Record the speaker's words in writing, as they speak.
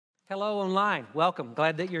Hello online. Welcome.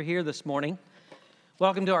 Glad that you're here this morning.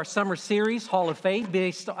 Welcome to our summer series, Hall of Faith,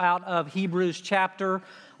 based out of Hebrews chapter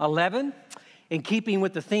 11. In keeping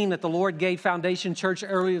with the theme that the Lord gave Foundation Church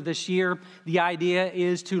earlier this year, the idea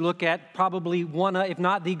is to look at probably one, if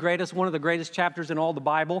not the greatest, one of the greatest chapters in all the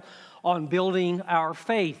Bible on building our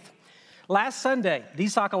faith. Last Sunday, Dee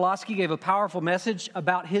Sokolowski gave a powerful message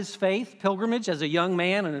about his faith pilgrimage as a young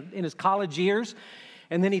man and in his college years.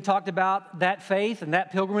 And then he talked about that faith and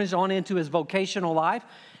that pilgrimage on into his vocational life.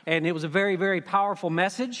 And it was a very, very powerful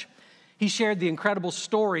message. He shared the incredible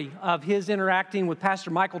story of his interacting with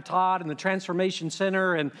Pastor Michael Todd and the Transformation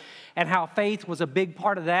Center and how faith was a big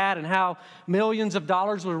part of that and how millions of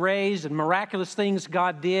dollars were raised and miraculous things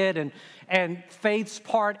God did and faith's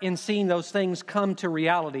part in seeing those things come to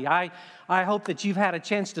reality. I hope that you've had a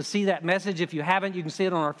chance to see that message. If you haven't, you can see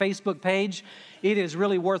it on our Facebook page. It is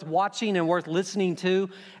really worth watching and worth listening to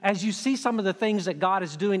as you see some of the things that God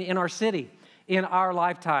is doing in our city, in our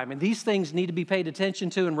lifetime. And these things need to be paid attention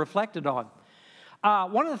to and reflected on.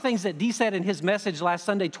 One of the things that Dee said in his message last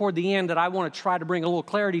Sunday toward the end that I want to try to bring a little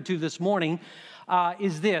clarity to this morning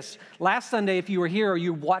is this. Last Sunday, if you were here or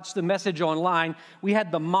you watched the message online, we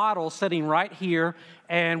had the model sitting right here,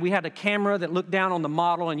 and we had a camera that looked down on the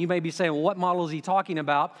model, and you may be saying, well, what model is he talking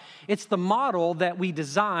about? It's the model that we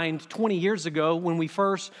designed 20 years ago when we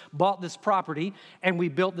first bought this property and we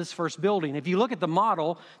built this first building. If you look at the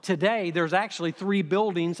model, today there's actually 3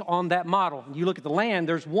 buildings on that model. You look at the land,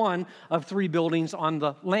 there's 1 of 3 buildings on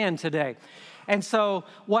the land today. And so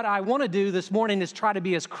what I want to do this morning is try to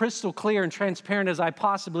be as crystal clear and transparent as I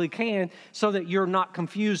possibly can so that you're not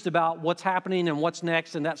confused about what's happening and what's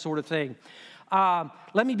next and that sort of thing.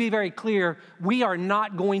 Let me be very clear. We are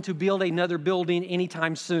not going to build another building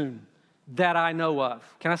anytime soon that I know of.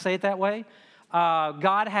 Can I say it that way?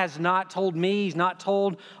 God has not told me, He's not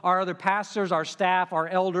told our other pastors, our staff, our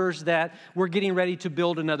elders that we're getting ready to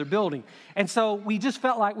build another building. And so we just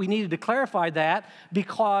felt like we needed to clarify that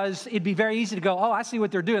because it'd be very easy to go, oh, I see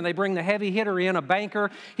what they're doing. They bring the heavy hitter in, a banker.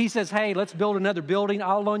 He says, hey, let's build another building.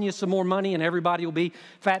 I'll loan you some more money and everybody will be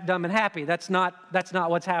fat, dumb, and happy. That's not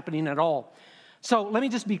what's happening at all. So let me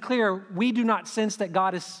just be clear, we do not sense that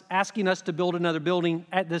God is asking us to build another building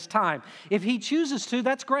at this time. If He chooses to,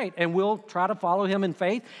 that's great, and we'll try to follow Him in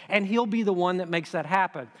faith, and He'll be the one that makes that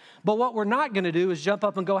happen. But what we're not going to do is jump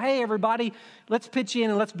up and go, hey, everybody, let's pitch in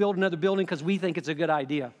and let's build another building because we think it's a good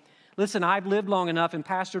idea. Listen, I've lived long enough and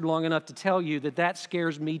pastored long enough to tell you that that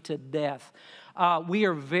scares me to death. We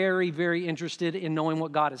are very, very interested in knowing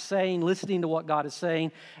what God is saying, listening to what God is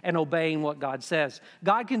saying, and obeying what God says.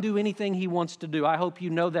 God can do anything He wants to do. I hope you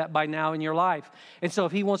know that by now in your life. And so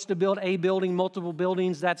if He wants to build a building, multiple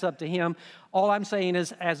buildings, that's up to Him. All I'm saying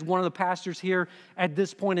is, as one of the pastors here at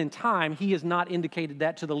this point in time, He has not indicated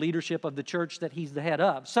that to the leadership of the church that He's the head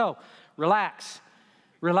of. So relax.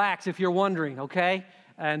 Relax if you're wondering, okay?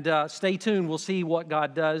 And stay tuned. We'll see what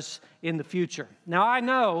God does in the future. Now, I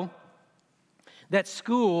know that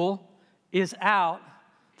school is out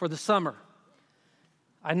for the summer.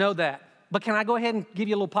 I know that. But can I go ahead and give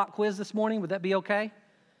you a little pop quiz this morning? Would that be okay?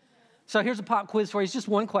 So here's a pop quiz for you. It's just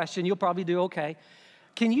one question. You'll probably do okay.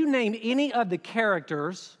 Can you name any of the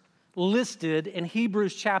characters listed in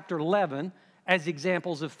Hebrews chapter 11 as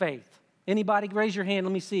examples of faith? Anybody? Raise your hand.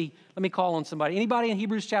 Let me see. Let me call on somebody. Anybody in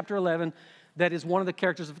Hebrews chapter 11 that is one of the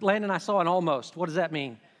characters? Landon, I saw an almost. What does that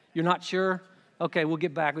mean? You're not sure? Okay, we'll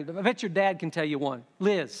get back. I bet your dad can tell you one.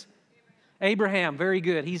 Liz. Abraham, very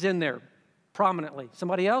good. He's in there prominently.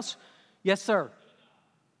 Somebody else? Yes, sir.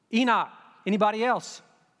 Enoch. Anybody else?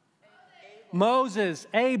 Moses.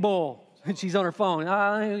 Abel. She's on her phone.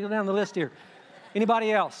 Let me go down the list here.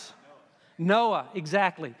 Anybody else? Noah,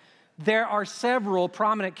 exactly. There are several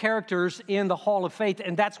prominent characters in the Hall of Faith,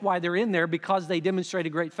 and that's why they're in there, because they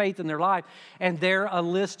demonstrated great faith in their life, and they're a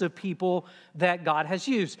list of people that God has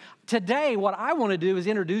used. Today, what I want to do is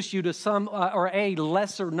introduce you to some or a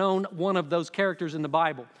lesser-known one of those characters in the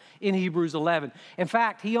Bible, in Hebrews 11. In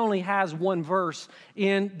fact, he only has one verse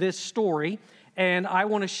in this story, and I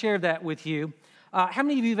want to share that with you. How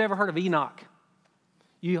many of you have ever heard of Enoch?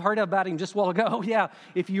 You heard about him just a while ago. Yeah,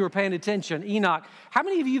 if you were paying attention. Enoch. How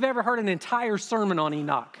many of you have ever heard an entire sermon on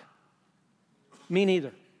Enoch? Me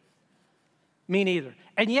neither. Me neither.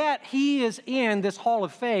 And yet, he is in this Hall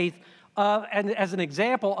of Faith and as an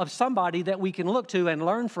example of somebody that we can look to and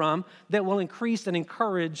learn from that will increase and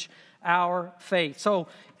encourage our faith. So,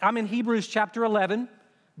 I'm in Hebrews chapter 11,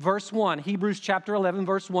 verse 1. Hebrews chapter 11,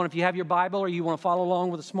 verse 1. If you have your Bible or you want to follow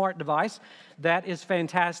along with a smart device, that is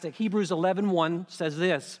fantastic. Hebrews 11:1 says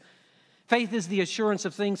this: faith is the assurance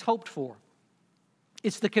of things hoped for.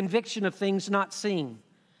 It's the conviction of things not seen.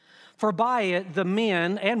 For by it the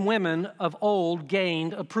men and women of old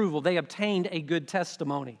gained approval. They obtained a good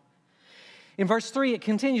testimony. In verse 3, it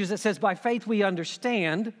continues. It says, by faith we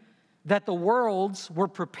understand that the worlds were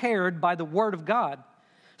prepared by the word of God,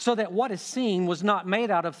 so that what is seen was not made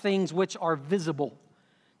out of things which are visible.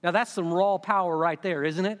 Now that's some raw power right there,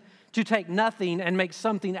 isn't it? To take nothing and make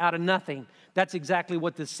something out of nothing. That's exactly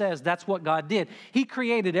what this says. That's what God did. He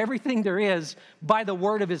created everything there is by the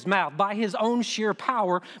word of his mouth, by his own sheer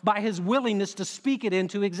power, by his willingness to speak it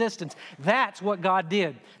into existence. That's what God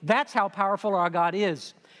did. That's how powerful our God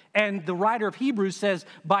is. And the writer of Hebrews says,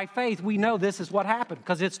 by faith we know this is what happened,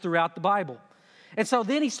 because it's throughout the Bible. And so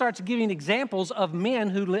then he starts giving examples of men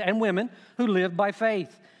and women who lived by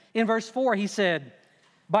faith. In verse 4, he said,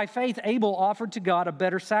 by faith Abel offered to God a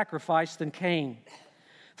better sacrifice than Cain,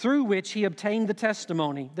 through which he obtained the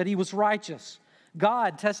testimony that he was righteous,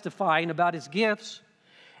 God testifying about his gifts.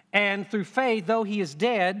 And through faith, though he is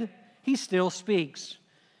dead, he still speaks.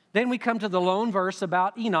 Then we come to the lone verse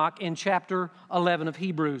about Enoch in chapter 11 of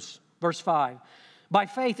Hebrews, verse 5. By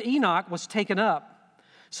faith Enoch was taken up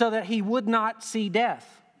so that he would not see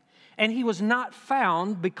death, and he was not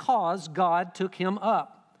found because God took him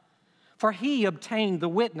up. For he obtained the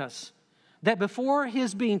witness that before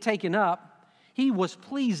his being taken up, he was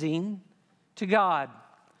pleasing to God.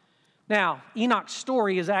 Now, Enoch's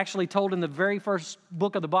story is actually told in the very first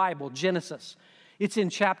book of the Bible, Genesis. It's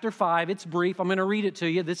in chapter 5. It's brief. I'm going to read it to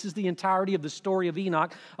you. This is the entirety of the story of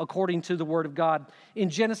Enoch according to the Word of God. In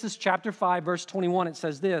Genesis chapter 5, verse 21, it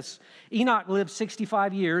says this, Enoch lived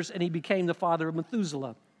 65 years, and he became the father of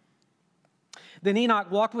Methuselah. Then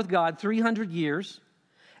Enoch walked with God 300 years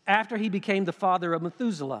after he became the father of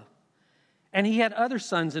Methuselah, and he had other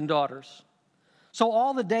sons and daughters. So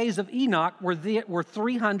all the days of Enoch were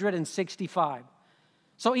 365.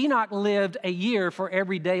 So Enoch lived a year for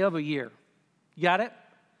every day of a year. You got it?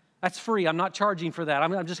 That's free. I'm not charging for that.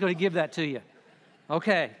 I'm just going to give that to you.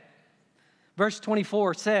 Okay. Verse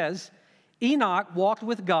 24 says, Enoch walked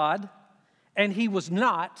with God, and he was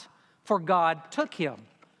not, for God took him.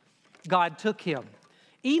 God took him.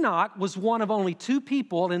 Enoch was one of only 2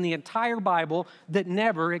 people in the entire Bible that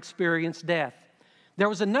never experienced death. There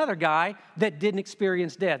was another guy that didn't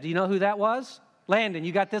experience death. Do you know who that was? Landon,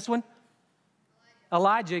 you got this one?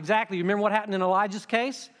 Elijah, exactly. You remember what happened in Elijah's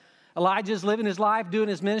case? Elijah's living his life, doing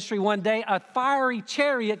his ministry. One day, a fiery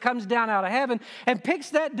chariot comes down out of heaven and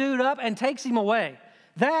picks that dude up and takes him away.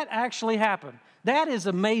 That actually happened. That is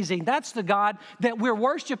amazing. That's the God that we're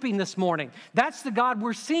worshiping this morning. That's the God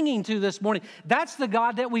we're singing to this morning. That's the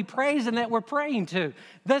God that we praise and that we're praying to.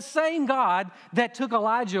 The same God that took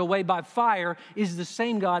Elijah away by fire is the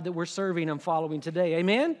same God that we're serving and following today.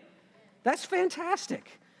 Amen? That's fantastic.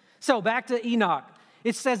 So back to Enoch.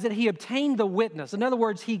 It says that he obtained the witness. In other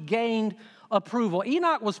words, he gained approval.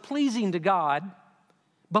 Enoch was pleasing to God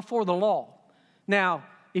before the law. Now,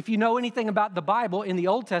 if you know anything about the Bible, in the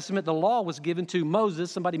Old Testament, the law was given to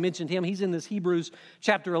Moses. Somebody mentioned him. He's in this Hebrews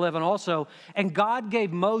chapter 11 also. And God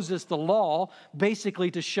gave Moses the law basically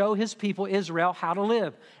to show his people Israel how to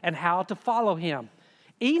live and how to follow him.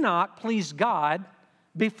 Enoch pleased God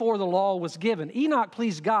before the law was given. Enoch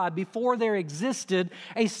pleased God before there existed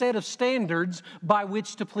a set of standards by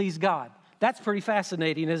which to please God. That's pretty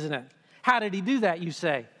fascinating, isn't it? How did he do that, you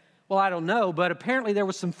say? Well, I don't know, but apparently there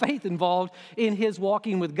was some faith involved in his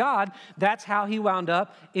walking with God. That's how he wound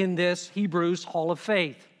up in this Hebrews Hall of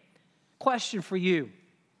Faith. Question for you.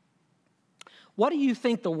 What do you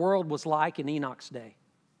think the world was like in Enoch's day?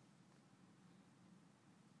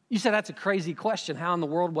 You said, that's a crazy question. How in the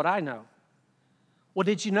world would I know? Well,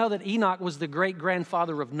 did you know that Enoch was the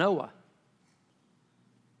great-grandfather of Noah?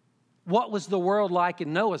 What was the world like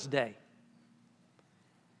in Noah's day?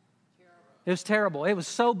 It was terrible. It was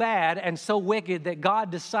so bad and so wicked that God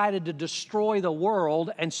decided to destroy the world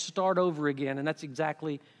and start over again, and that's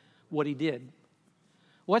exactly what he did.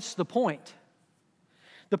 What's the point?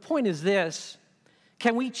 The point is this: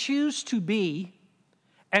 can we choose to be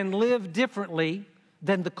and live differently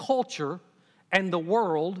than the culture and the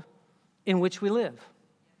world in which we live?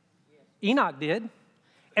 Enoch did.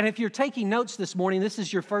 And if you're taking notes this morning, this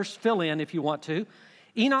is your first fill-in if you want to.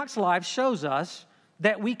 Enoch's life shows us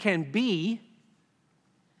that we can be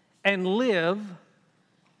and live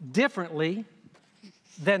differently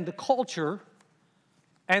than the culture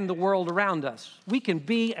and the world around us. We can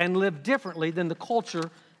be and live differently than the culture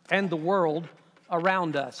and the world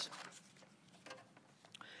around us.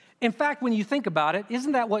 In fact, when you think about it,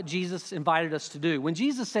 isn't that what Jesus invited us to do? When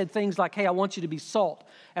Jesus said things like, hey, I want you to be salt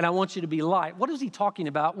and I want you to be light, what is he talking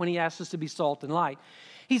about when he asks us to be salt and light?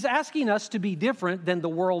 He's asking us to be different than the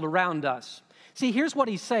world around us. See, here's what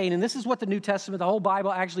he's saying, and this is what the New Testament, the whole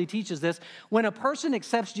Bible actually teaches this. When a person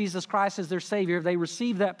accepts Jesus Christ as their Savior, if they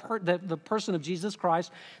receive the person of Jesus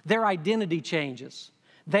Christ, their identity changes.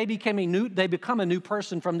 They become a new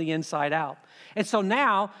person from the inside out. And so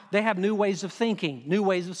now they have new ways of thinking, new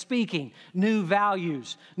ways of speaking, new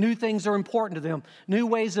values, new things are important to them, new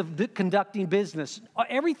ways of conducting business.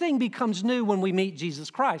 Everything becomes new when we meet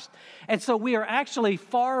Jesus Christ. And so we are actually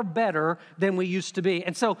far better than we used to be.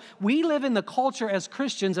 And so we live in the culture as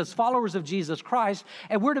Christians, as followers of Jesus Christ,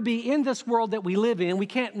 and we're to be in this world that we live in. We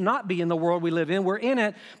can't not be in the world we live in. We're in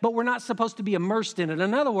it, but we're not supposed to be immersed in it.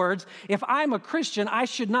 In other words, if I'm a Christian, I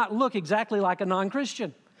should not look exactly like a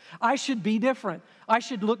non-Christian. I should be different. I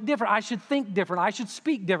should look different. I should think different. I should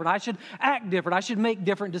speak different. I should act different. I should make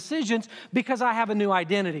different decisions because I have a new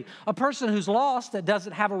identity. A person who's lost, that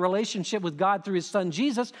doesn't have a relationship with God through his son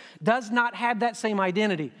Jesus, does not have that same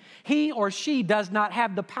identity. He or she does not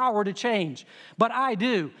have the power to change, but I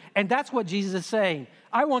do. And that's what Jesus is saying.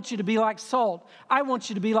 I want you to be like salt. I want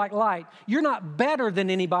you to be like light. You're not better than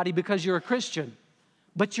anybody because you're a Christian,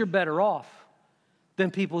 but you're better off than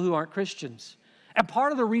people who aren't Christians. And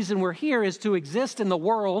part of the reason we're here is to exist in the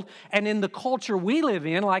world and in the culture we live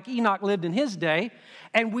in, like Enoch lived in his day,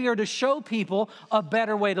 and we are to show people a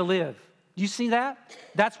better way to live. Do you see that?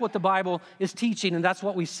 That's what the Bible is teaching, and that's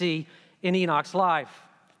what we see in Enoch's life.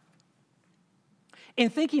 In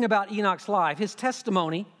thinking about Enoch's life, his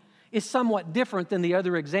testimony is somewhat different than the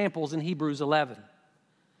other examples in Hebrews 11.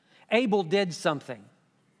 Abel did something.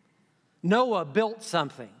 Noah built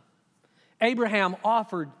something. Abraham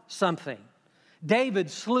offered something. David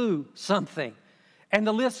slew something. And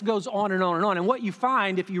the list goes on and on and on. And what you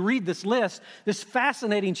find if you read this list, this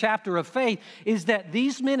fascinating chapter of faith, is that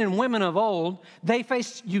these men and women of old, they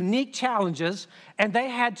faced unique challenges and they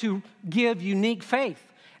had to give unique faith.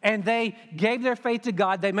 And they gave their faith to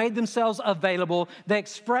God. They made themselves available. They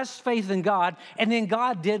expressed faith in God. And then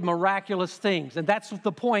God did miraculous things. And that's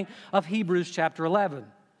the point of Hebrews chapter 11.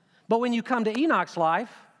 But when you come to Enoch's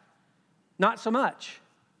life, not so much.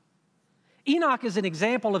 Enoch is an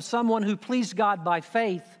example of someone who pleased God by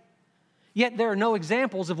faith, yet there are no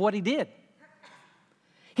examples of what he did.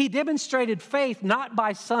 He demonstrated faith not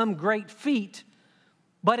by some great feat,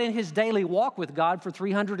 but in his daily walk with God for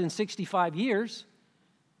 365 years,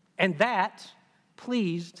 and that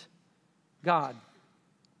pleased God.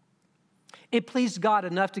 It pleased God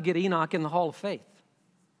enough to get Enoch in the Hall of Faith.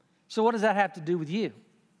 So what does that have to do with you?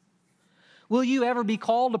 Will you ever be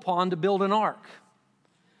called upon to build an ark?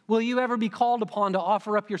 Will you ever be called upon to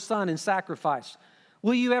offer up your son in sacrifice?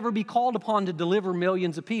 Will you ever be called upon to deliver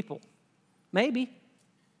millions of people? Maybe.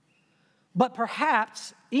 But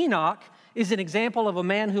perhaps Enoch is an example of a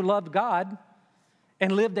man who loved God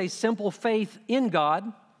and lived a simple faith in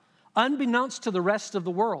God, unbeknownst to the rest of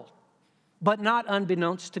the world, but not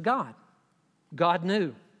unbeknownst to God. God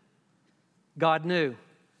knew. God knew.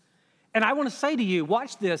 And I want to say to you,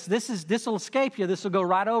 watch this. This will escape you. This will go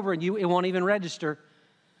right over and it won't even register.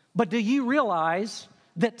 But do you realize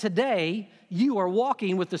that today you are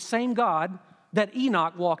walking with the same God that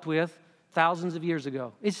Enoch walked with thousands of years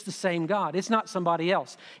ago? It's the same God. It's not somebody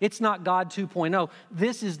else. It's not God 2.0.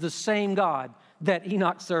 This is the same God that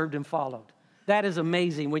Enoch served and followed. That is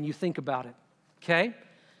amazing when you think about it, okay?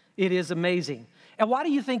 It is amazing. And why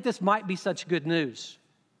do you think this might be such good news?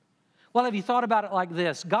 Well, have you thought about it like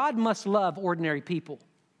this? God must love ordinary people.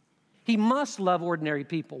 He must love ordinary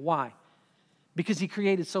people. Why? Because he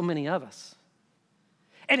created so many of us.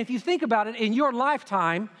 And if you think about it, in your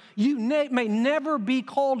lifetime, you may never be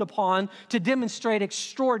called upon to demonstrate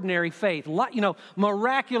extraordinary faith.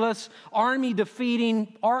 Miraculous,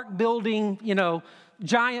 army-defeating, ark-building,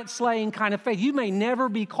 giant-slaying kind of faith. You may never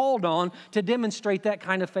be called on to demonstrate that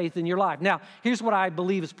kind of faith in your life. Now, here's what I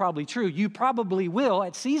believe is probably true. You probably will,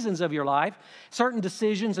 at seasons of your life, certain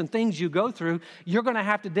decisions and things you go through, you're going to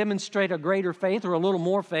have to demonstrate a greater faith or a little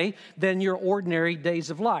more faith than your ordinary days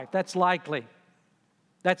of life. That's likely.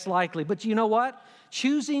 That's likely. But you know what?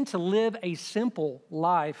 Choosing to live a simple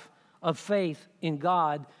life of faith in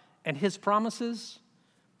God and his promises,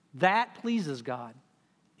 that pleases God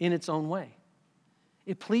in its own way.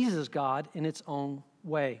 It pleases God in its own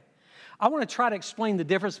way. I want to try to explain the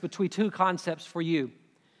difference between two concepts for you.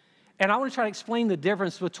 And I want to try to explain the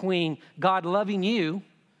difference between God loving you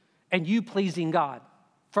and you pleasing God.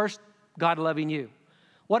 First, God loving you.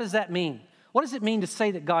 What does that mean? What does it mean to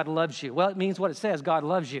say that God loves you? Well, it means what it says, God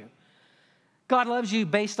loves you. God loves you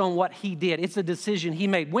based on what he did. It's a decision he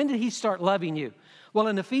made. When did he start loving you? Well,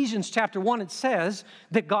 in Ephesians chapter 1, it says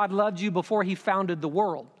that God loved you before he founded the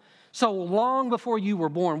world. So long before you were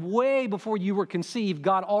born, way before you were conceived,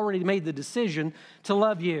 God already made the decision to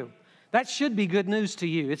love you. That should be good news to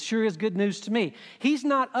you. It sure is good news to me. He's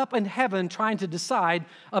not up in heaven trying to decide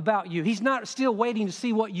about you. He's not still waiting to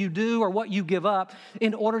see what you do or what you give up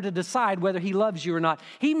in order to decide whether he loves you or not.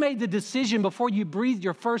 He made the decision before you breathed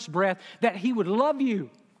your first breath that he would love you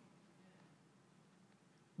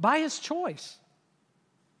by his choice.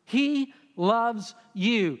 He loves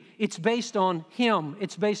you. It's based on him.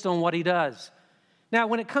 It's based on what he does. Now,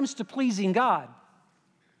 when it comes to pleasing God,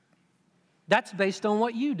 that's based on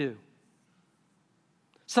what you do.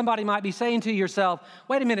 Somebody might be saying to yourself,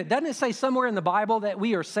 wait a minute, doesn't it say somewhere in the Bible that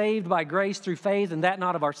we are saved by grace through faith and that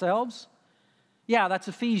not of ourselves? Yeah, that's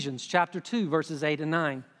Ephesians chapter 2, verses 8 and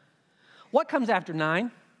 9. What comes after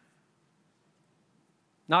 9?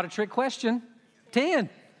 Not a trick question. 10.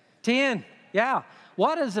 10, yeah.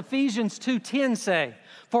 What does Ephesians 2:10 say?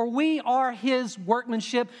 For we are his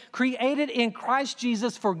workmanship, created in Christ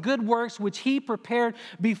Jesus for good works, which he prepared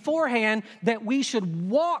beforehand that we should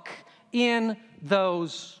walk in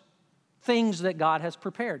those things that God has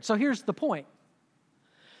prepared. So here's the point.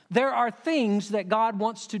 There are things that God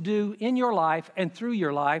wants to do in your life and through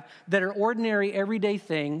your life that are ordinary, everyday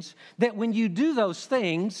things, that when you do those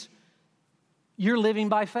things, you're living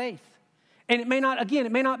by faith. And it may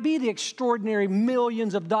not be the extraordinary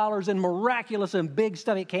millions of dollars and miraculous and big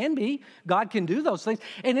stuff. It can be. God can do those things.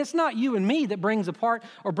 And it's not you and me that brings apart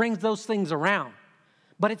or brings those things around.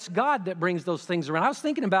 But it's God that brings those things around. I was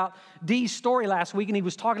thinking about Dee's story last week, and he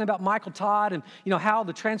was talking about Michael Todd and how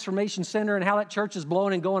the Transformation Center and how that church is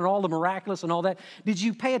blowing and going and all the miraculous and all that. Did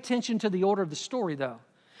you pay attention to the order of the story, though?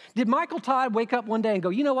 Did Michael Todd wake up one day and go,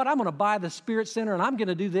 you know what, I'm going to buy the Spirit Center and I'm going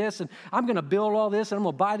to do this and I'm going to build all this and I'm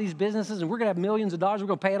going to buy these businesses and we're going to have millions of dollars, we're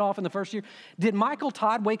going to pay it off in the first year? Did Michael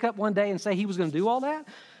Todd wake up one day and say he was going to do all that?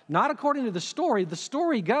 Not according to the story. The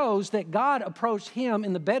story goes that God approached him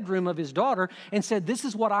in the bedroom of his daughter and said, this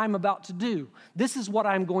is what I'm about to do. This is what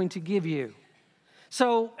I'm going to give you.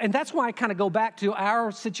 So, and that's why I kind of go back to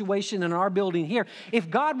our situation and our building here. If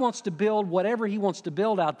God wants to build whatever he wants to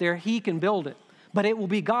build out there, he can build it. But it will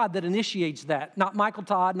be God that initiates that. Not Michael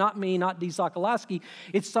Todd, not me, not Dee Sokolowski.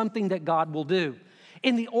 It's something that God will do.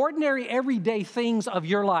 In the ordinary, everyday things of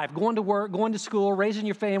your life, going to work, going to school, raising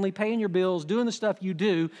your family, paying your bills, doing the stuff you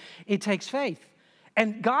do, it takes faith.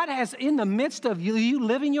 And God has, in the midst of you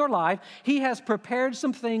living your life, he has prepared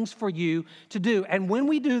some things for you to do. And when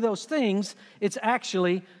we do those things, it's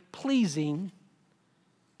actually pleasing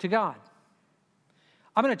to God.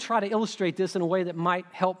 I'm going to try to illustrate this in a way that might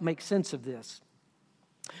help make sense of this.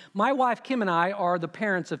 My wife, Kim, and I are the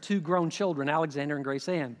parents of 2 grown children, Alexander and Grace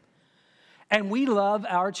Ann. And we love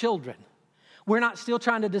our children. We're not still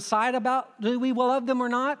trying to decide about do we love them or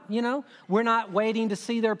not, We're not waiting to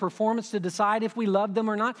see their performance to decide if we love them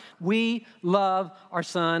or not. We love our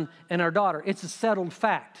son and our daughter. It's a settled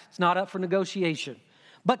fact. It's not up for negotiation.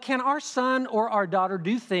 But can our son or our daughter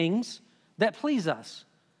do things that please us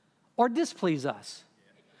or displease us?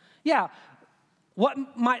 Yeah.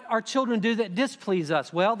 What might our children do that displease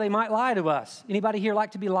us? Well, they might lie to us. Anybody here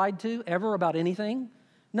like to be lied to ever about anything?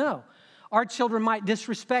 No. Our children might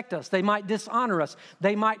disrespect us. They might dishonor us.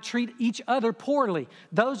 They might treat each other poorly.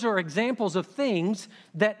 Those are examples of things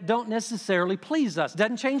that don't necessarily please us.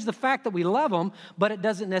 Doesn't change the fact that we love them, but it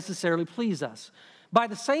doesn't necessarily please us. By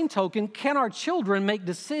the same token, can our children make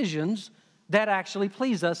decisions that actually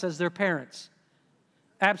please us as their parents?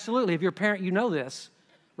 Absolutely. If you're a parent, you know this,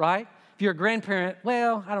 right? If you're a grandparent,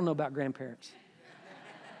 well, I don't know about grandparents.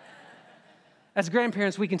 As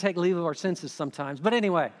grandparents, we can take leave of our senses sometimes. But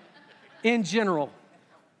anyway, in general,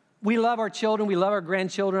 we love our children, we love our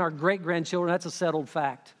grandchildren, our great-grandchildren. That's a settled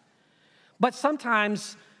fact. But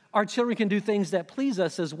sometimes our children can do things that please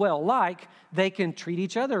us as well, like they can treat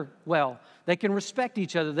each other well. They can respect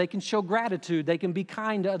each other. They can show gratitude. They can be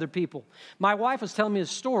kind to other people. My wife was telling me a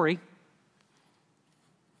story.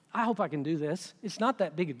 I hope I can do this. It's not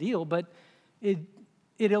that big a deal, but it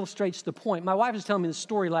illustrates the point. My wife was telling me the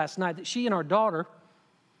story last night that she and our daughter,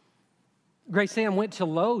 Grace Ann, went to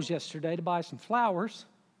Lowe's yesterday to buy some flowers.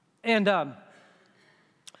 And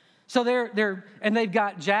so they've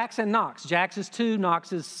got Jax and Knox. Jax is 2,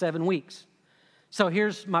 Knox is 7 weeks. So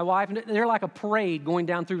here's my wife, and they're like a parade going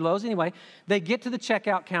down through Lowe's. Anyway, they get to the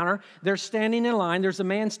checkout counter. They're standing in line. There's a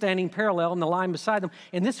man standing parallel in the line beside them,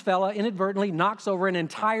 and this fella inadvertently knocks over an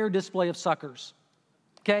entire display of suckers.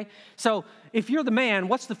 Okay? So if you're the man,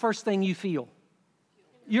 what's the first thing you feel?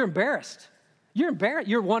 You're embarrassed. You're embarrassed.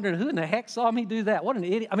 You're wondering, who in the heck saw me do that? What an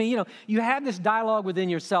idiot. I mean, you have this dialogue within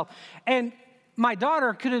yourself. And My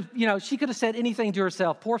daughter could have, she could have said anything to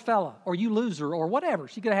herself, poor fella, or you loser, or whatever.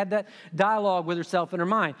 She could have had that dialogue with herself in her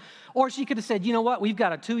mind. Or she could have said, you know what, we've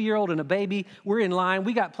got a 2-year-old and a baby. We're in line.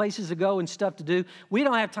 We got places to go and stuff to do. We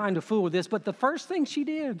don't have time to fool with this. But the first thing she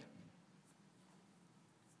did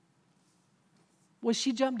was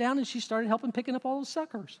she jumped down and she started helping picking up all those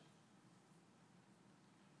suckers.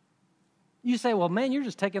 You say, well, man, you're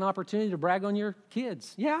just taking an opportunity to brag on your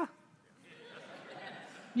kids. Yeah.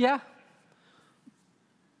 Yeah.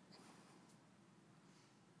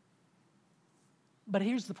 But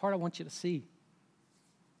here's the part I want you to see.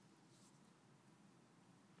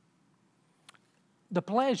 The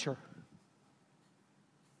pleasure.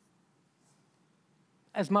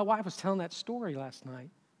 As my wife was telling that story last night,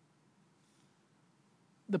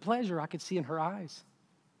 the pleasure I could see in her eyes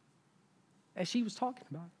as she was talking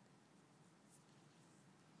about it.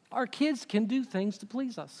 Our kids can do things to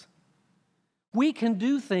please us. We can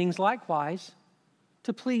do things likewise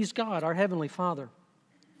to please God, our Heavenly Father.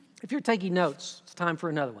 If you're taking notes, it's time for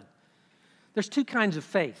another one. There's 2 kinds of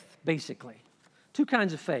faith, basically. 2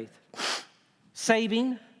 kinds of faith.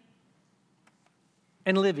 Saving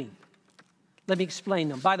and living. Let me explain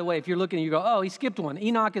them. By the way, if you're looking and you go, oh, he skipped one.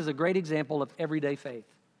 Enoch is a great example of everyday faith.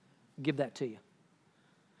 I'll give that to you.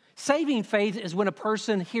 Saving faith is when a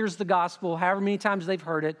person hears the gospel, however many times they've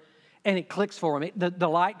heard it, and it clicks for them. The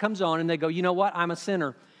light comes on and they go, you know what? I'm a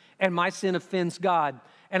sinner, and my sin offends God,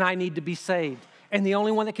 and I need to be saved. And the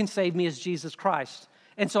only one that can save me is Jesus Christ.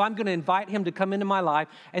 And so I'm going to invite him to come into my life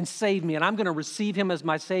and save me. And I'm going to receive him as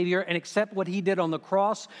my Savior and accept what he did on the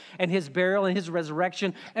cross and his burial and his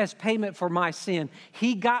resurrection as payment for my sin.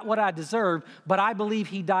 He got what I deserved, but I believe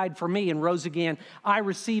he died for me and rose again. I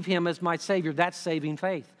receive him as my Savior. That's saving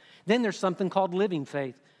faith. Then there's something called living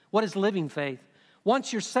faith. What is living faith?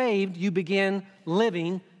 Once you're saved, you begin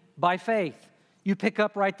living by faith. You pick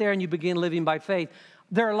up right there and you begin living by faith.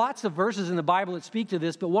 There are lots of verses in the Bible that speak to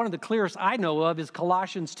this, but one of the clearest I know of is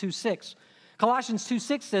Colossians 2:6. Colossians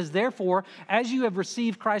 2:6 says, therefore, as you have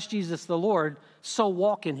received Christ Jesus the Lord, so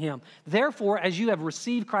walk in him. Therefore, as you have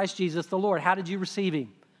received Christ Jesus the Lord, how did you receive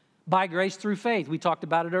him? By grace through faith. We talked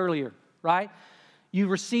about it earlier, right? You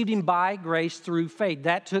received him by grace through faith.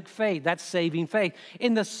 That took faith. That's saving faith.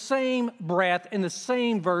 In the same breath, in the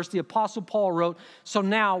same verse, the Apostle Paul wrote, so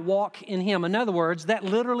now walk in him. In other words, that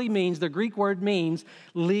literally means, the Greek word means,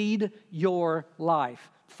 lead your life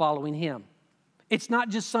following him. It's not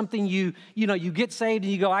just something you get saved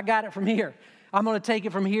and you go, I got it from here. I'm going to take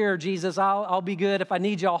it from here, Jesus. I'll be good. If I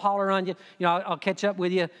need you, I'll holler on you. I'll catch up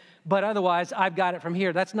with you. But otherwise, I've got it from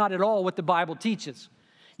here. That's not at all what the Bible teaches.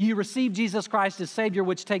 You receive Jesus Christ as Savior,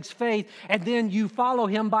 which takes faith, and then you follow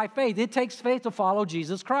him by faith. It takes faith to follow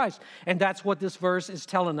Jesus Christ, and that's what this verse is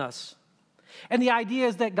telling us. And the idea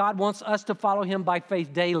is that God wants us to follow him by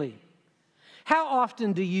faith daily. How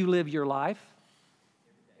often do you live your life?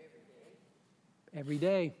 Every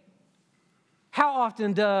day. How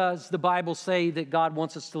often does the Bible say that God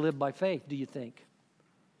wants us to live by faith, do you think?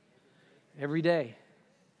 Every day.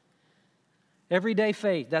 Everyday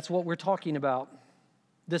faith, that's what we're talking about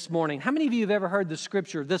this morning. How many of you have ever heard the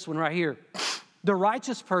scripture, this one right here? The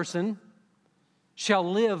righteous person shall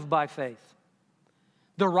live by faith.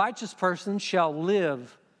 The righteous person shall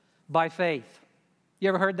live by faith. You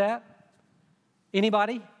ever heard that?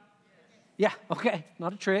 Anybody? Yeah, okay,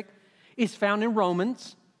 not a trick. It's found in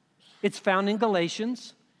Romans. It's found in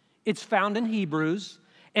Galatians. It's found in Hebrews.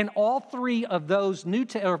 And all 3 of those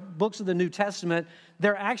books of the New Testament,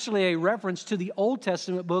 they're actually a reference to the Old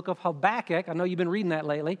Testament book of Habakkuk. I know you've been reading that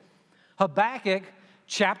lately. Habakkuk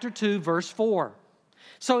chapter 2, verse 4.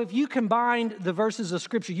 So if you combine the verses of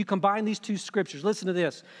Scripture, you combine these 2 scriptures. Listen to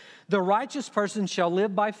this. The righteous person shall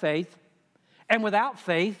live by faith, and without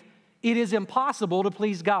faith, it is impossible to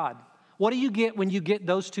please God. What do you get when you get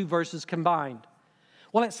those 2 verses combined?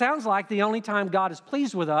 Well, it sounds like the only time God is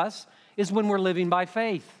pleased with us is when we're living by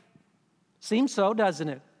faith. Seems so, doesn't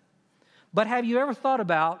it? But have you ever thought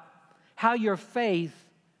about how your faith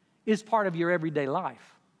is part of your everyday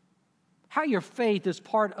life? How your faith is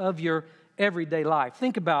part of your everyday life.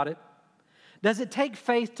 Think about it. Does it take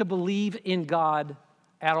faith to believe in God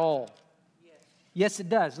at all? Yes, it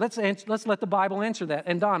does. Let's let the Bible answer that.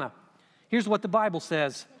 And Donna, here's what the Bible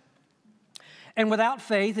says. And without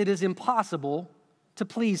faith, it is impossible to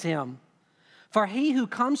please him. For he who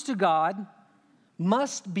comes to God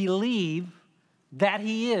must believe that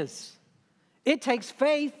he is. It takes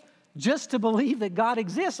faith just to believe that God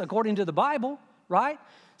exists, according to the Bible, right?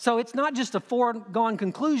 So it's not just a foregone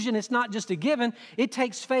conclusion. It's not just a given. It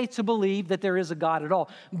takes faith to believe that there is a God at all.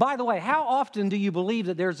 By the way, how often do you believe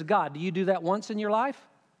that there's a God? Do you do that once in your life?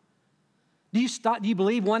 Do you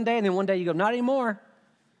believe one day and then one day you go, not anymore?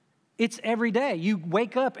 It's every day. You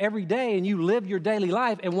wake up every day and you live your daily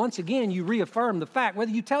life. And once again, you reaffirm the fact,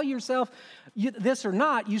 whether you tell yourself this or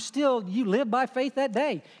not, you live by faith that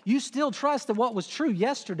day. You still trust that what was true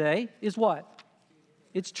yesterday is what?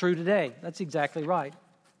 It's true today. That's exactly right.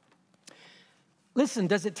 Listen,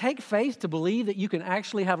 does it take faith to believe that you can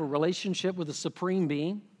actually have a relationship with a supreme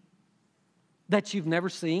being that you've never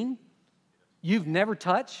seen, you've never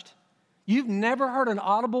touched, you've never heard an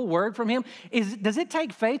audible word from him? Does it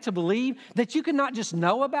take faith to believe that you can not just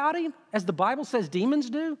know about him, as the Bible says demons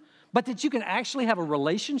do, but that you can actually have a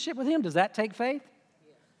relationship with him? Does that take faith?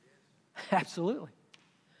 Absolutely.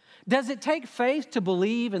 Does it take faith to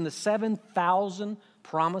believe in the 7,000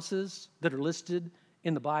 promises that are listed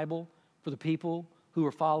in the Bible for the people who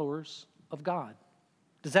are followers of God?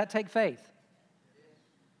 Does that take faith?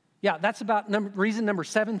 Yeah, that's about reason number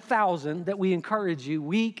 7,000 that we encourage you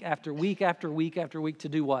week after week after week after week to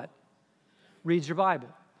do what? Read your Bible.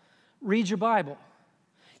 Read your Bible.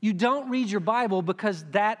 You don't read your Bible because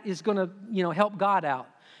that is going to, help God out.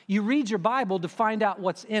 You read your Bible to find out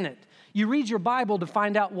what's in it. You read your Bible to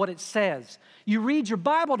find out what it says. You read your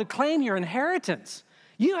Bible to claim your inheritance.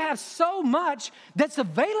 You have so much that's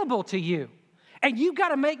available to you. And you've got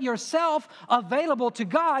to make yourself available to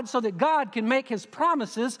God so that God can make his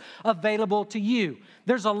promises available to you.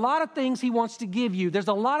 There's a lot of things he wants to give you. There's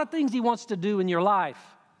a lot of things he wants to do in your life.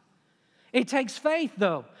 It takes faith,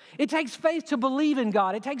 though. It takes faith to believe in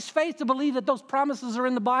God. It takes faith to believe that those promises are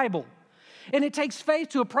in the Bible. And it takes faith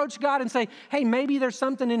to approach God and say, hey, maybe there's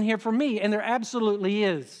something in here for me. And there absolutely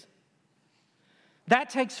is. That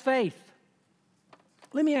takes faith.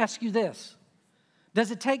 Let me ask you this. Does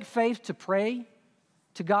it take faith to pray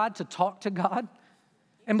to God, to talk to God,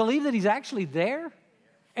 and believe that he's actually there,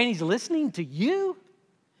 and he's listening to you,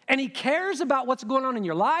 and he cares about what's going on in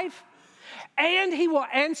your life, and he will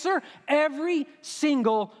answer every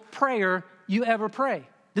single prayer you ever pray?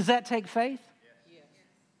 Does that take faith? Yes.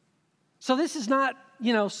 So this is not,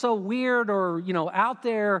 so weird or, out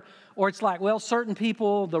there, or it's like, well, certain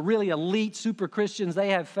people, the really elite super Christians, they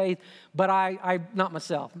have faith, but I not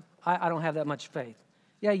myself. I don't have that much faith.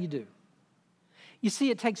 Yeah, you do. You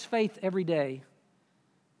see, it takes faith everyday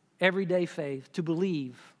faith to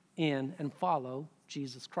believe in and follow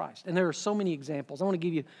Jesus Christ. And there are so many examples. I want to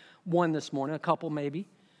give you one this morning, a couple maybe.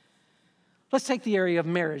 Let's take the area of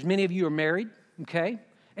marriage. Many of you are married, okay?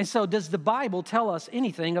 And so does the Bible tell us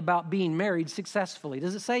anything about being married successfully?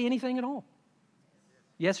 Does it say anything at all?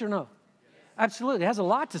 Yes or no? Absolutely. It has a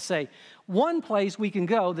lot to say. One place we can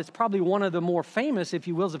go that's probably one of the more famous, if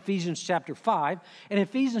you will, is Ephesians chapter 5. And in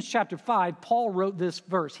Ephesians chapter 5, Paul wrote this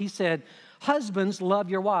verse. He said, husbands, love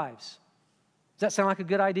your wives. Does that sound like a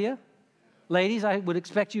good idea? Ladies, I would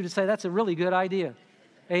expect you to say that's a really good idea.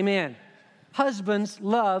 Amen. Husbands,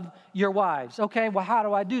 love your wives. Okay, well, how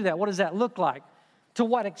do I do that? What does that look like? To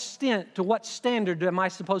what extent, to what standard am I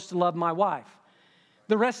supposed to love my wife?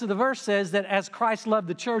 The rest of the verse says that as Christ loved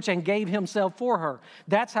the church and gave himself for her,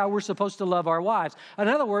 that's how we're supposed to love our wives. In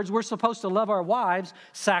other words, we're supposed to love our wives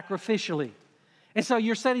sacrificially. And so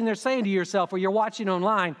you're sitting there saying to yourself, or you're watching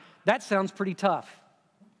online, that sounds pretty tough.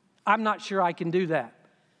 I'm not sure I can do that.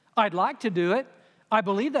 I'd like to do it. I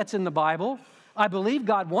believe that's in the Bible. I believe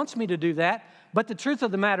God wants me to do that. But the truth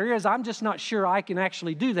of the matter is, I'm just not sure I can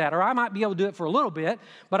actually do that. Or I might be able to do it for a little bit,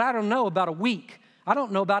 but I don't know about a week. I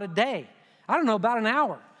don't know about a day. I don't know about an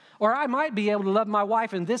hour. Or I might be able to love my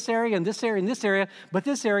wife in this area, and this area, and this area, but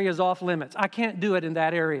this area is off limits. I can't do it in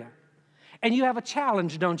that area. And you have a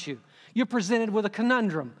challenge, don't you? You're presented with a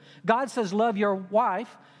conundrum. God says love your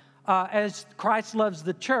wife as Christ loves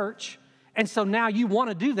the church. And so now you want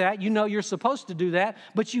to do that. You know you're supposed to do that,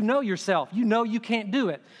 but you know yourself. You know you can't do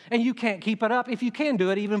it, and you can't keep it up if you can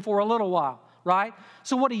do it even for a little while, right?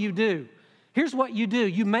 So what do? Here's what you do.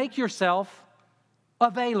 You make yourself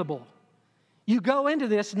available. You go into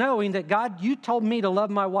this knowing that, God, you told me to love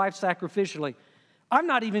my wife sacrificially. I'm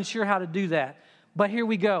not even sure how to do that. But here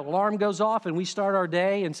we go. Alarm goes off and we start our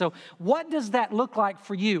day. And so what does that look like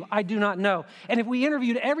for you? I do not know. And if we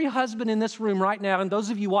interviewed every husband in this room right now, and those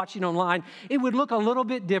of you watching online, it would look a little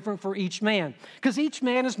bit different for each man. Because each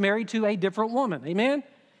man is married to a different woman. Amen?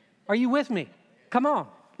 Are you with me? Come on.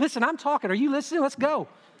 Listen, I'm talking. Are you listening? Let's go.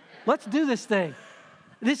 Let's do this thing.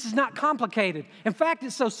 This is not complicated. In fact,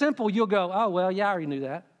 it's so simple, you'll go, oh, well, yeah, I already knew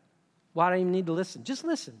that. Why do I even need to listen? Just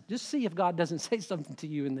listen. Just see if God doesn't say something to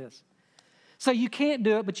you in this. So you can't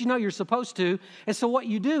do it, but you know you're supposed to. And so what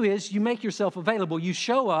you do is you make yourself available. You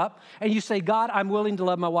show up and you say, God, I'm willing to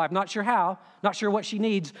love my wife. Not sure how, not sure what she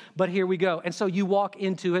needs, but here we go. And so you walk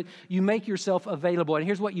into it. You make yourself available. And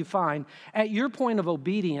here's what you find. At your point of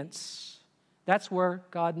obedience, That's where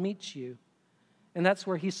God meets you. And that's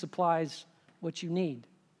where he supplies what you need.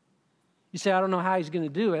 You say, I don't know how he's going to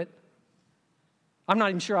do it. I'm not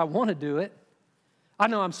even sure I want to do it. I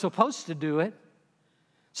know I'm supposed to do it.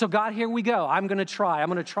 So God, here we go. I'm going to try. I'm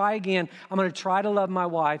going to try again. I'm going to try to love my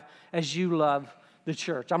wife as you love the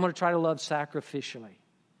church. I'm going to try to love sacrificially.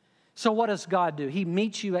 So what does God do? He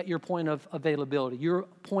meets you at your point of availability, your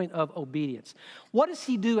point of obedience. What does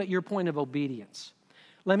he do at your point of obedience?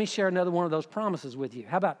 Let me share another one of those promises with you.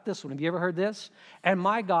 How about this one? Have you ever heard this? And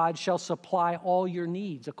my God shall supply all your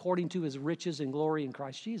needs according to his riches and glory in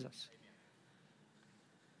Christ Jesus.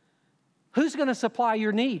 Who's going to supply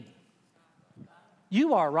your need?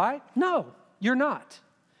 You are, right? No, you're not.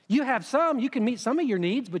 You have some. You can meet some of your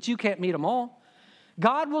needs, but you can't meet them all.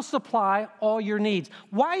 God will supply all your needs.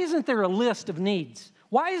 Why isn't there a list of needs?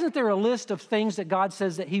 Why isn't there a list of things that God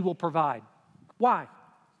says that he will provide? Why?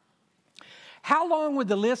 How long would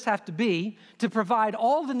the list have to be to provide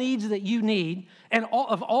all the needs that you need and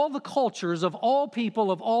of all the cultures, of all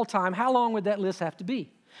people, of all time? How long would that list have to be?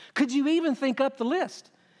 Could you even think up the list?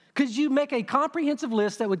 Could you make a comprehensive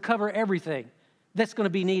list that would cover everything that's going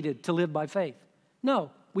to be needed to live by faith?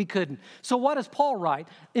 No, we couldn't. So what does Paul write?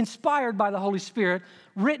 Inspired by the Holy Spirit,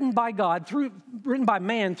 written by God, written by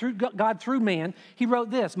man, through God through man, he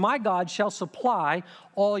wrote this: my God shall supply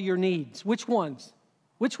all your needs. Which ones?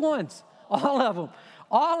 Which ones? All of them.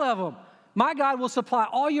 All of them. My God will supply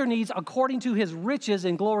all your needs according to his riches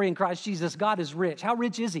and glory in Christ Jesus. God is rich. How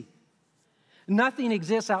rich is he? Nothing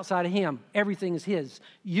exists outside of him. Everything is his.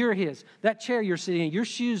 You're his. That chair you're sitting in, your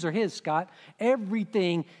shoes are his, Scott.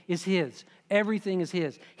 Everything is his. Everything is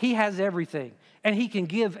his. He has everything, and he can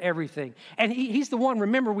give everything. And he's the one,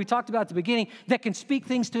 remember, we talked about at the beginning, that can speak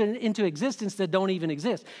things into existence that don't even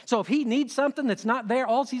exist. So if he needs something that's not there,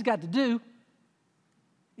 all he's got to do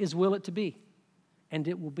is will it to be, and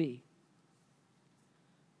it will be.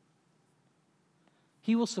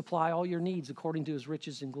 He will supply all your needs according to his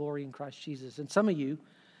riches and glory in Christ Jesus. And some of you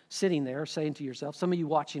sitting there saying to yourself, some of you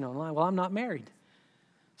watching online, well, I'm not married.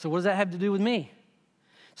 So what does that have to do with me?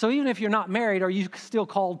 So even if you're not married, are you still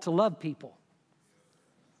called to love people?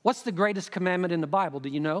 What's the greatest commandment in the Bible? Do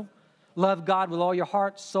you know? Love God with all your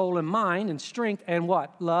heart, soul, and mind and strength. And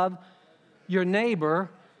what? Love your neighbor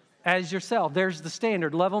as yourself. There's the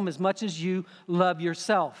standard. Love them as much as you love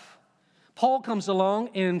yourself. Paul comes along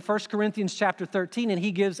in 1 Corinthians chapter 13, and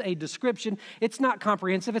he gives a description. It's not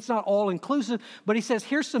comprehensive. It's not all-inclusive, but he says,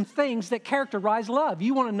 here's some things that characterize love.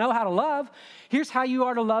 You want to know how to love? Here's how you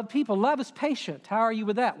are to love people. Love is patient. How are you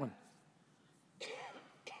with that one?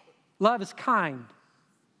 Love is kind.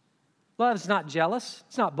 Love is not jealous.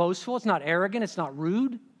 It's not boastful. It's not arrogant. It's not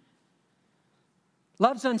rude.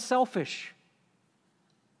 Love's unselfish.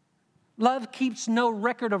 Love keeps no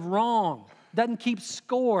record of wrong. Doesn't keep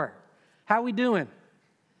score. How are we doing?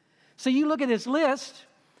 So you look at this list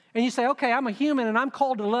and you say, okay, I'm a human and I'm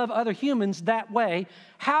called to love other humans that way.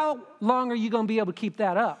 How long are you going to be able to keep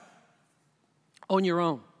that up on your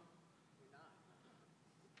own?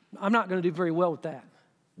 I'm not going to do very well with that.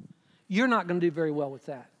 You're not going to do very well with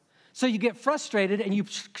that. So you get frustrated and you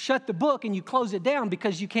shut the book and you close it down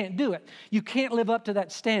because you can't do it. You can't live up to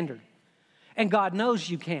that standard. And God knows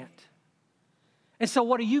you can't. And so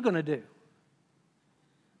what are you going to do?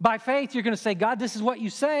 By faith, you're going to say, God, this is what you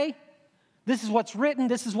say. This is what's written.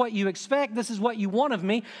 This is what you expect. This is what you want of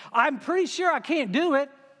me. I'm pretty sure I can't do it.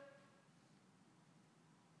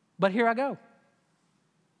 But here I go.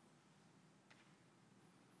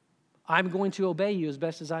 I'm going to obey you as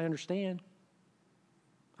best as I understand.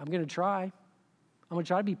 I'm going to try. I'm going to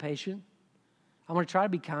try to be patient. I'm going to try to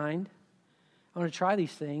be kind. I'm going to try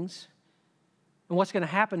these things. And what's going to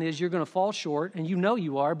happen is you're going to fall short, and you know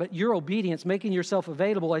you are, but your obedience, making yourself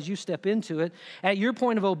available as you step into it, at your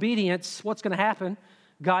point of obedience, what's going to happen?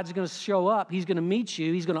 God's going to show up. He's going to meet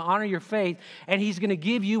you. He's going to honor your faith, and he's going to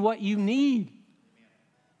give you what you need.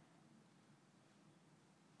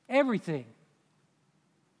 Everything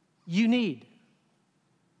you need.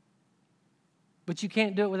 But you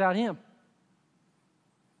can't do it without him.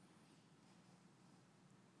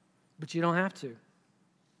 But you don't have to.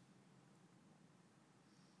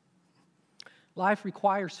 Life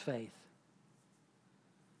requires faith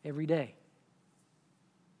every day.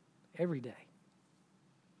 Every day.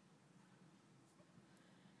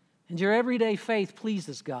 And your everyday faith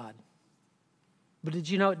pleases God. But did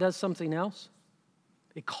you know it does something else?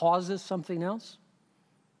 It causes something else.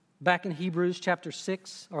 Back in Hebrews chapter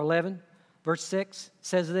 6 or 11, verse 6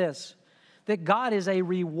 says this, that God is a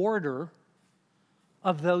rewarder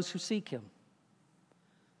of those who seek him.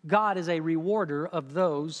 God is a rewarder of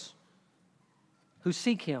those who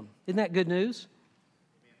seek him. Isn't that good news?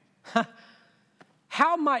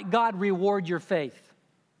 How might God reward your faith?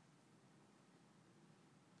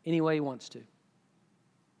 Any way He wants to.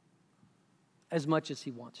 As much as He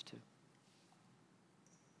wants to.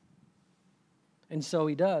 And so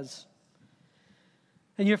He does.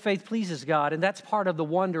 And your faith pleases God, and that's part of the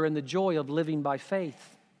wonder and the joy of living by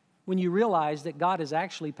faith. When you realize that God is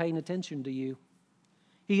actually paying attention to you.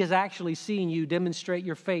 He is actually seeing you demonstrate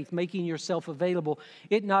your faith, making yourself available.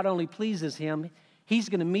 It not only pleases Him, He's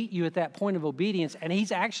going to meet you at that point of obedience, and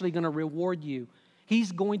He's actually going to reward you.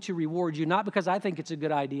 He's going to reward you, not because I think it's a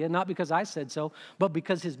good idea, not because I said so, but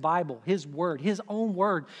because His Bible, His Word, His own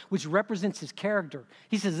Word, which represents His character.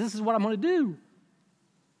 He says, this is what I'm going to do.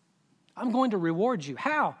 I'm going to reward you.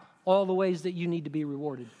 How? All the ways that you need to be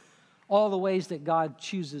rewarded. All the ways that God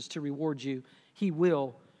chooses to reward you, He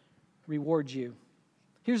will reward you.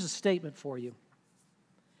 Here's a statement for you.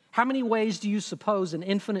 How many ways do you suppose an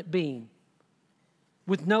infinite being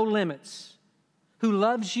with no limits, who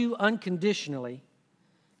loves you unconditionally,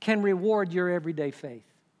 can reward your everyday faith?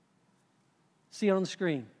 See it on the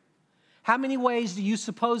screen. How many ways do you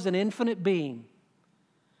suppose an infinite being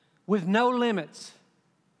with no limits,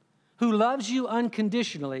 who loves you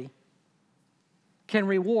unconditionally, can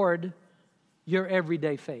reward your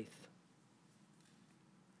everyday faith?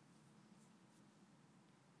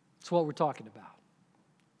 That's what we're talking about.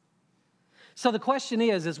 So the question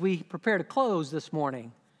is, as we prepare to close this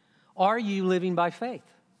morning, are you living by faith?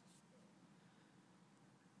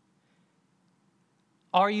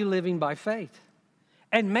 Are you living by faith?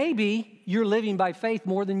 And maybe you're living by faith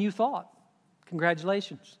more than you thought.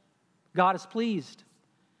 Congratulations. God is pleased.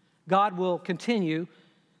 God will continue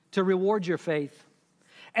to reward your faith.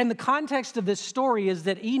 And the context of this story is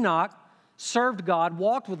that Enoch served God,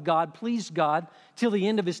 walked with God, pleased God till the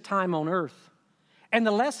end of his time on earth. And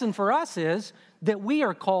the lesson for us is that we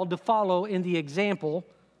are called to follow in the example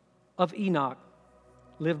of Enoch.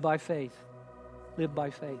 Live by faith. Live by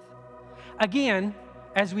faith. Again,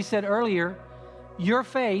 as we said earlier, your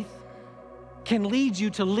faith can lead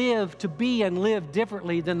you to live, to be and live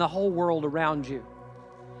differently than the whole world around you.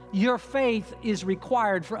 Your faith is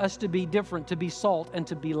required for us to be different, to be salt, and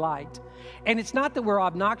to be light. And it's not that we're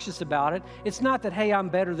obnoxious about it. It's not that, hey, I'm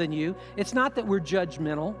better than you. It's not that we're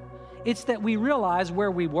judgmental. It's that we realize where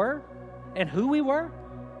we were and who we were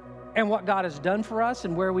and what God has done for us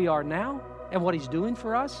and where we are now and what He's doing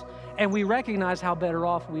for us. And we recognize how better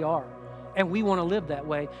off we are. And we want to live that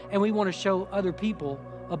way. And we want to show other people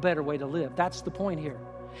a better way to live. That's the point here.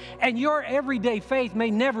 And your everyday faith may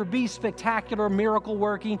never be spectacular,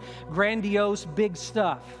 miracle-working, grandiose, big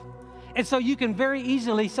stuff. And so you can very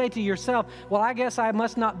easily say to yourself, well, I guess I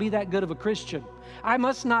must not be that good of a Christian. I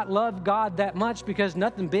must not love God that much because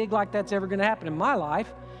nothing big like that's ever going to happen in my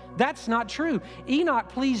life. That's not true. Enoch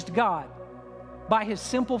pleased God by his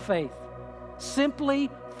simple faith, simply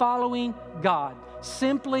following God,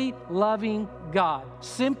 simply loving God,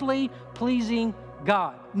 simply pleasing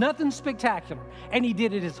God. Nothing spectacular. And he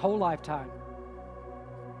did it his whole lifetime.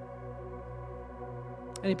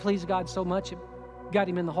 And he pleased God so much it got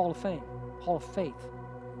him in the Hall of Fame, Hall of Faith.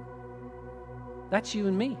 That's you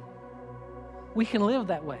and me. We can live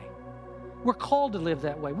that way. We're called to live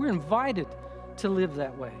that way. We're invited to live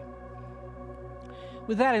that way.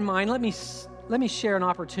 With that in mind, let me share an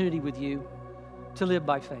opportunity with you to live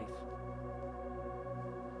by faith.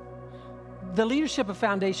 The leadership of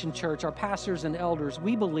Foundation Church, our pastors and elders,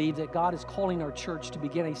 we believe that God is calling our church to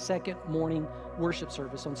begin a second morning worship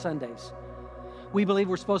service on Sundays. We believe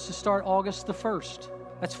we're supposed to start August the 1st.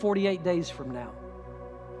 That's 48 days from now.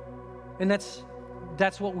 And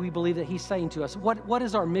that's what we believe that He's saying to us. What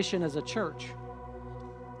is our mission as a church?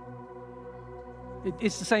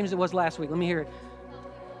 It's the same as it was last week. Let me hear it.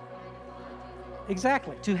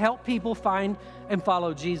 Exactly. To help people find and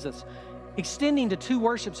follow Jesus. Extending to 2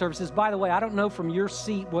 worship services. By the way, I don't know from your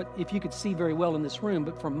seat if you could see very well in this room,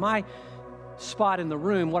 but from my spot in the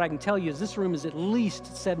room, what I can tell you is this room is at least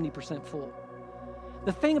 70% full.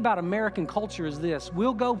 The thing about American culture is this.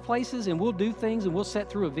 We'll go places and we'll do things and we'll set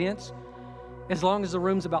through events as long as the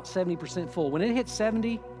room's about 70% full. When it hits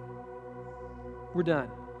 70, we're done.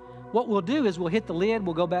 What we'll do is we'll hit the lid,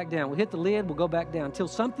 we'll go back down. We'll hit the lid, we'll go back down. Until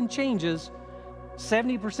something changes,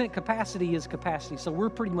 70% capacity is capacity. So we're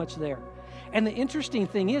pretty much there. And the interesting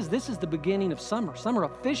thing is, this is the beginning of summer. Summer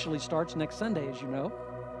officially starts next Sunday, as you know.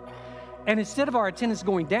 And instead of our attendance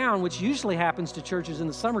going down, which usually happens to churches in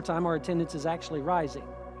the summertime, our attendance is actually rising.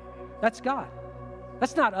 That's God.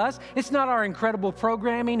 That's not us. It's not our incredible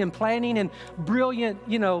programming and planning and brilliant,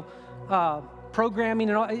 programming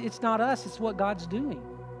and all. It's not us. It's what God's doing.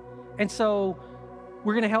 And so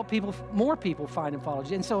We're going to help more people find and follow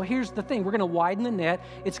Jesus. And so here's the thing. We're going to widen the net.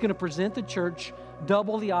 It's going to present the church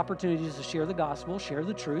double the opportunities to share the gospel, share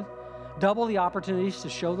the truth, double the opportunities to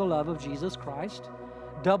show the love of Jesus Christ,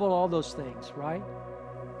 double all those things, right?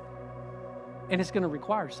 And it's going to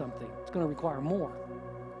require something. It's going to require more.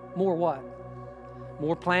 More what?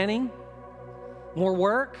 More planning, more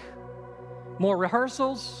work, more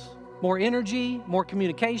rehearsals, more energy, more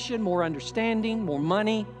communication, more understanding, more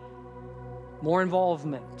money, more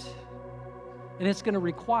involvement. And it's going to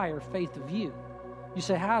require faith of you. You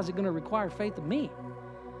say, how is it going to require faith of me?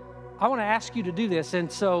 I want to ask you to do this.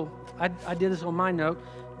 And so I did this on my note.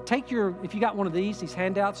 If you got one of these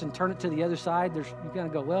handouts, and turn it to the other side, you're going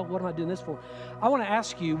to go, well, what am I doing this for?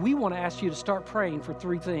 we want to ask you to start praying for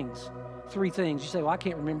three things. Three things. You say, well, I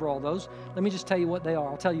can't remember all those. Let me just tell you what they are.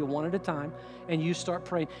 I'll tell you one at a time, and you start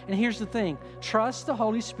praying. And here's the thing. Trust the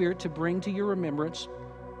Holy Spirit to bring to your remembrance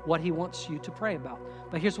what He wants you to pray about.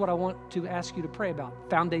 But here's what I want to ask you to pray about.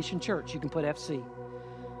 Foundation Church. You can put FC.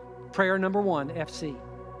 Prayer number 1, FC.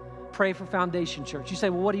 Pray for Foundation Church. You say,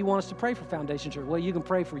 well, what do you want us to pray for Foundation Church? Well, you can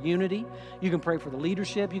pray for unity. You can pray for the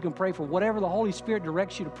leadership. You can pray for whatever the Holy Spirit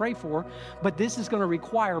directs you to pray for. But this is going to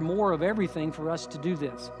require more of everything for us to do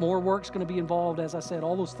this. More work's going to be involved, as I said,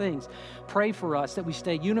 all those things. Pray for us that we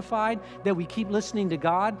stay unified, that we keep listening to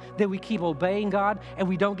God, that we keep obeying God, and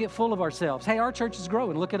we don't get full of ourselves. Hey, our church is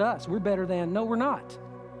growing. Look at us. We're better than. No, we're not.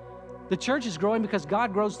 The church is growing because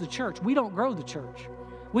God grows the church. We don't grow the church.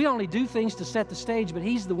 We only do things to set the stage, but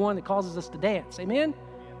He's the one that causes us to dance. Amen?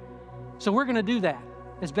 So we're going to do that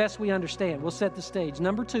as best we understand. We'll set the stage.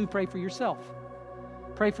 Number 2, pray for yourself.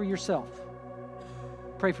 Pray for yourself.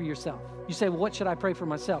 Pray for yourself. You say, well, what should I pray for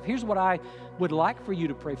myself? Here's what I would like for you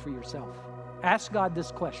to pray for yourself. Ask God this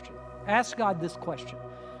question. Ask God this question.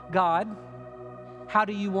 God, how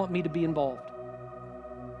do you want me to be involved?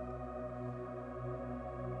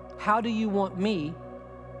 How do you want me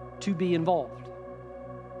to be involved?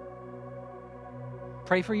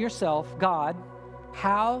 Pray for yourself. God,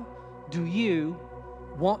 how do you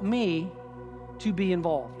want me to be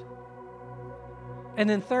involved? And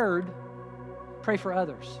then third, pray for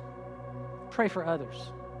others. Pray for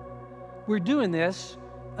others. We're doing this,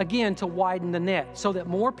 again, to widen the net so that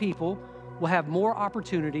more people will have more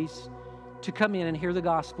opportunities to come in and hear the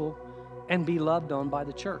gospel and be loved on by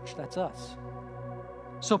the church. That's us.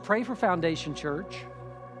 So pray for Foundation Church.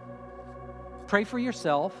 Pray for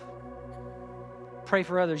yourself. Pray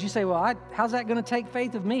for others. You say, well, how's that going to take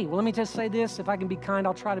faith of me? Well, let me just say this. If I can be kind,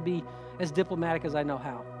 I'll try to be as diplomatic as I know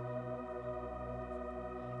how.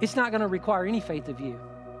 It's not going to require any faith of you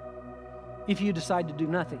if you decide to do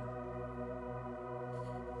nothing.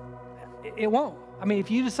 It won't. I mean, if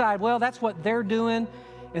you decide, well, that's what they're doing,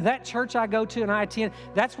 and that church I go to and I attend,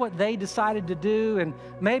 that's what they decided to do, and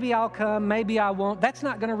maybe I'll come, maybe I won't. That's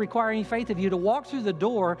not going to require any faith of you. To walk through the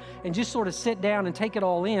door and just sort of sit down and take it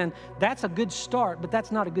all in, that's a good start, but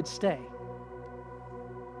that's not a good stay.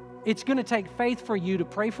 It's going to take faith for you to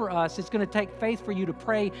pray for us. It's going to take faith for you to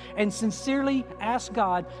pray and sincerely ask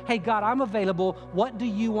God, hey, God, I'm available. What do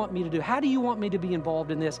you want me to do? How do you want me to be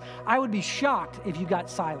involved in this? I would be shocked if you got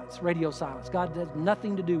silence, radio silence. God has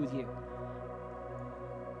nothing to do with you.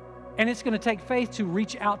 And it's going to take faith to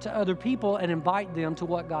reach out to other people and invite them to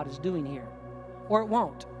what God is doing here. Or it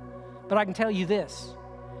won't. But I can tell you this.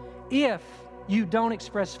 If you don't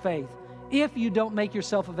express faith, if you don't make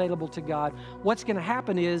yourself available to God, what's going to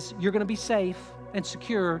happen is you're going to be safe and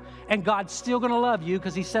secure, and God's still going to love you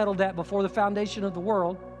because He settled that before the foundation of the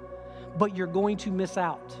world, but you're going to miss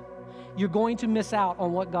out. You're going to miss out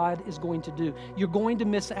on what God is going to do. You're going to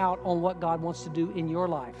miss out on what God wants to do in your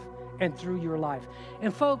life and through your life.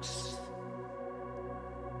 And folks,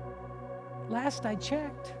 last I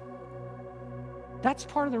checked, that's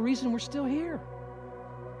part of the reason we're still here.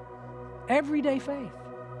 Everyday faith.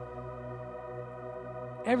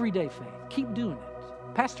 Everyday faith. Keep doing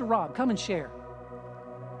it. Pastor Rob, come and share.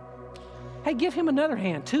 Hey, give him another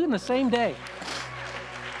hand. 2 in the same day.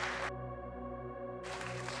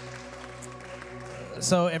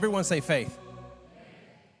 So everyone say faith.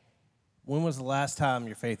 When was the last time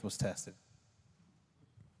your faith was tested?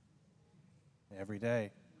 Every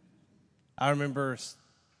day. I remember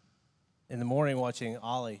in the morning watching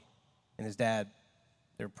Ollie and his dad.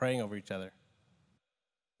 They were praying over each other.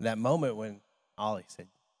 That moment when Ollie said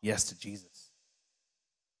yes to Jesus,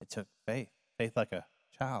 it took faith like a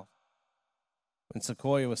child. When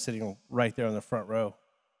Sequoia was sitting right there on the front row,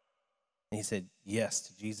 and he said yes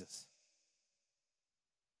to Jesus.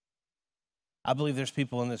 I believe there's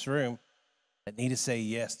people in this room that need to say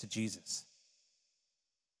yes to Jesus.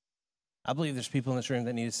 I believe there's people in this room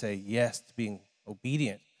that need to say yes to being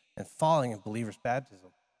obedient and falling in believer's baptism.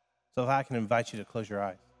 So if I can invite you to close your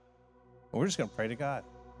eyes, and we're just going to pray to God.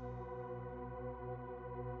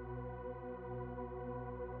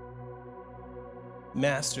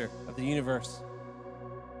 Master of the universe,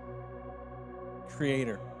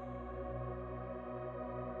 Creator.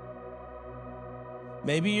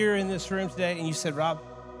 Maybe you're in this room today and you said, Rob,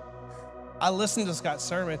 I listened to Scott's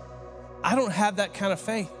sermon. I don't have that kind of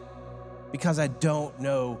faith because I don't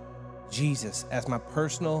know Jesus as my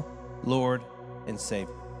personal Lord and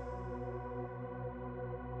Savior.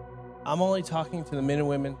 I'm only talking to the men and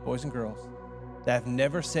women, boys and girls, that have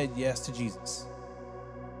never said yes to Jesus.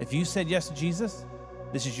 If you said yes to Jesus,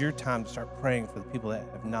 this is your time to start praying for the people that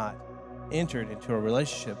have not entered into a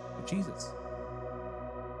relationship with Jesus.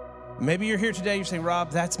 Maybe you're here today, you're saying, Rob,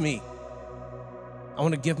 that's me. I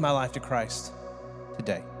want to give my life to Christ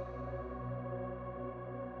today.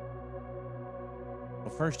 Well,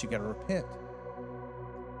 first, you got to repent.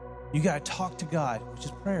 You got to talk to God, which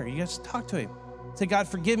is prayer. You got to talk to Him. Say, God,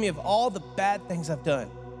 forgive me of all the bad things I've done.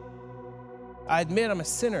 I admit I'm a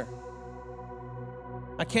sinner.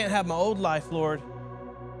 I can't have my old life, Lord,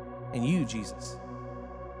 and you, Jesus.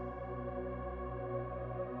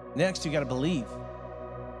 Next, you got to believe.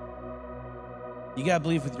 You got to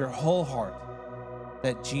believe with your whole heart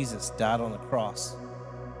that Jesus died on the cross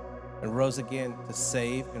and rose again to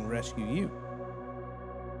save and rescue you.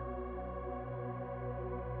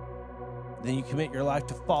 Then you commit your life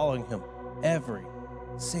to following Him every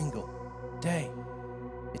single day.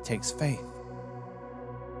 It takes faith.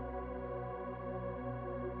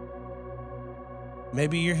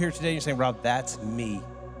 Maybe you're here today and you're saying, Rob, that's me.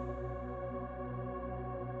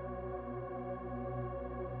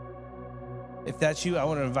 If that's you, I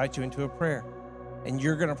want to invite you into a prayer. And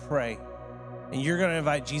you're going to pray. And you're going to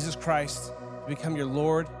invite Jesus Christ to become your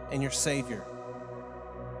Lord and your Savior.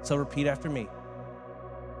 So repeat after me.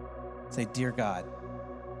 Say, Dear God,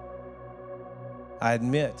 I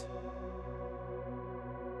admit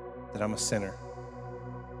that I'm a sinner.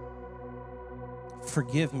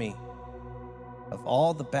 Forgive me of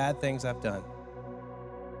all the bad things I've done.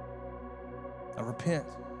 I repent.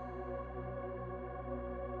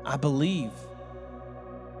 I believe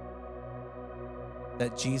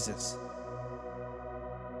that Jesus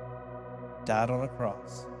died on a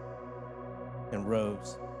cross and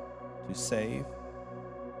rose to save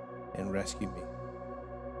and rescue me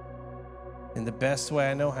in the best way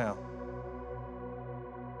I know how.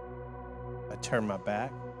 I turn my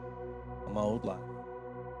back on my old life.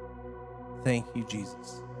 Thank you,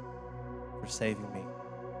 Jesus, for saving me.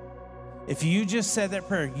 If you just said that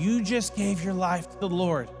prayer, you just gave your life to the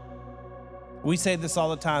Lord. We say this all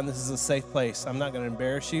the time. This is a safe place. I'm not going to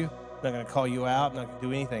embarrass you. I'm not going to call you out. I'm not going to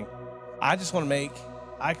do anything. I just want to make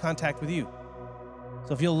eye contact with you.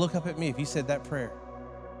 So if you'll look up at me, if you said that prayer,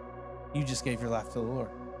 you just gave your life to the Lord.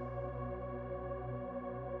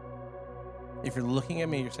 If you're looking at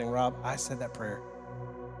me, you're saying, Rob, I said that prayer.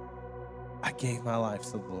 I gave my life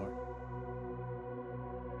to the Lord.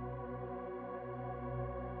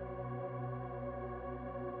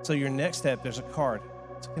 So your next step, there's a card.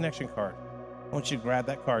 It's a connection card. I want you to grab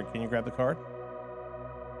that card. Can you grab the card?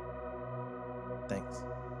 Thanks.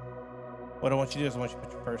 What I want you to do is I want you to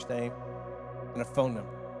put your first name and a phone number.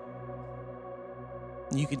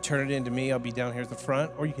 You can turn it in to me. I'll be down here at the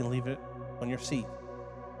front, or you can leave it on your seat.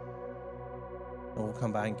 And we'll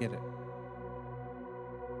come by and get it.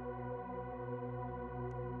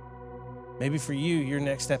 Maybe for you, your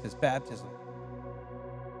next step is baptism.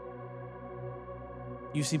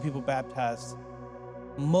 You see people baptized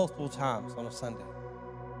multiple times on a Sunday.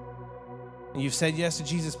 And you've said yes to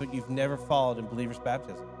Jesus, but you've never followed in believer's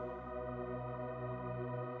baptism.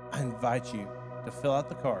 I invite you to fill out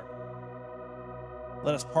the card.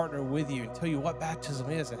 Let us partner with you and tell you what baptism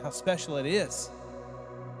is and how special it is.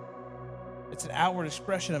 It's an outward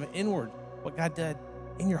expression of an inward, what God did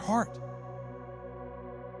in your heart.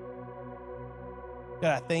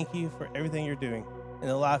 God, I thank you for everything you're doing in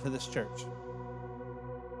the life of this church.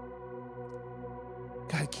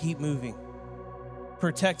 God, keep moving.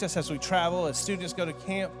 Protect us as we travel, as students go to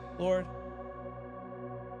camp, Lord.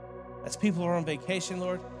 As people are on vacation,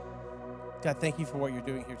 Lord. God, thank you for what you're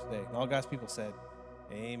doing here today. And all God's people said,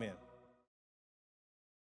 amen.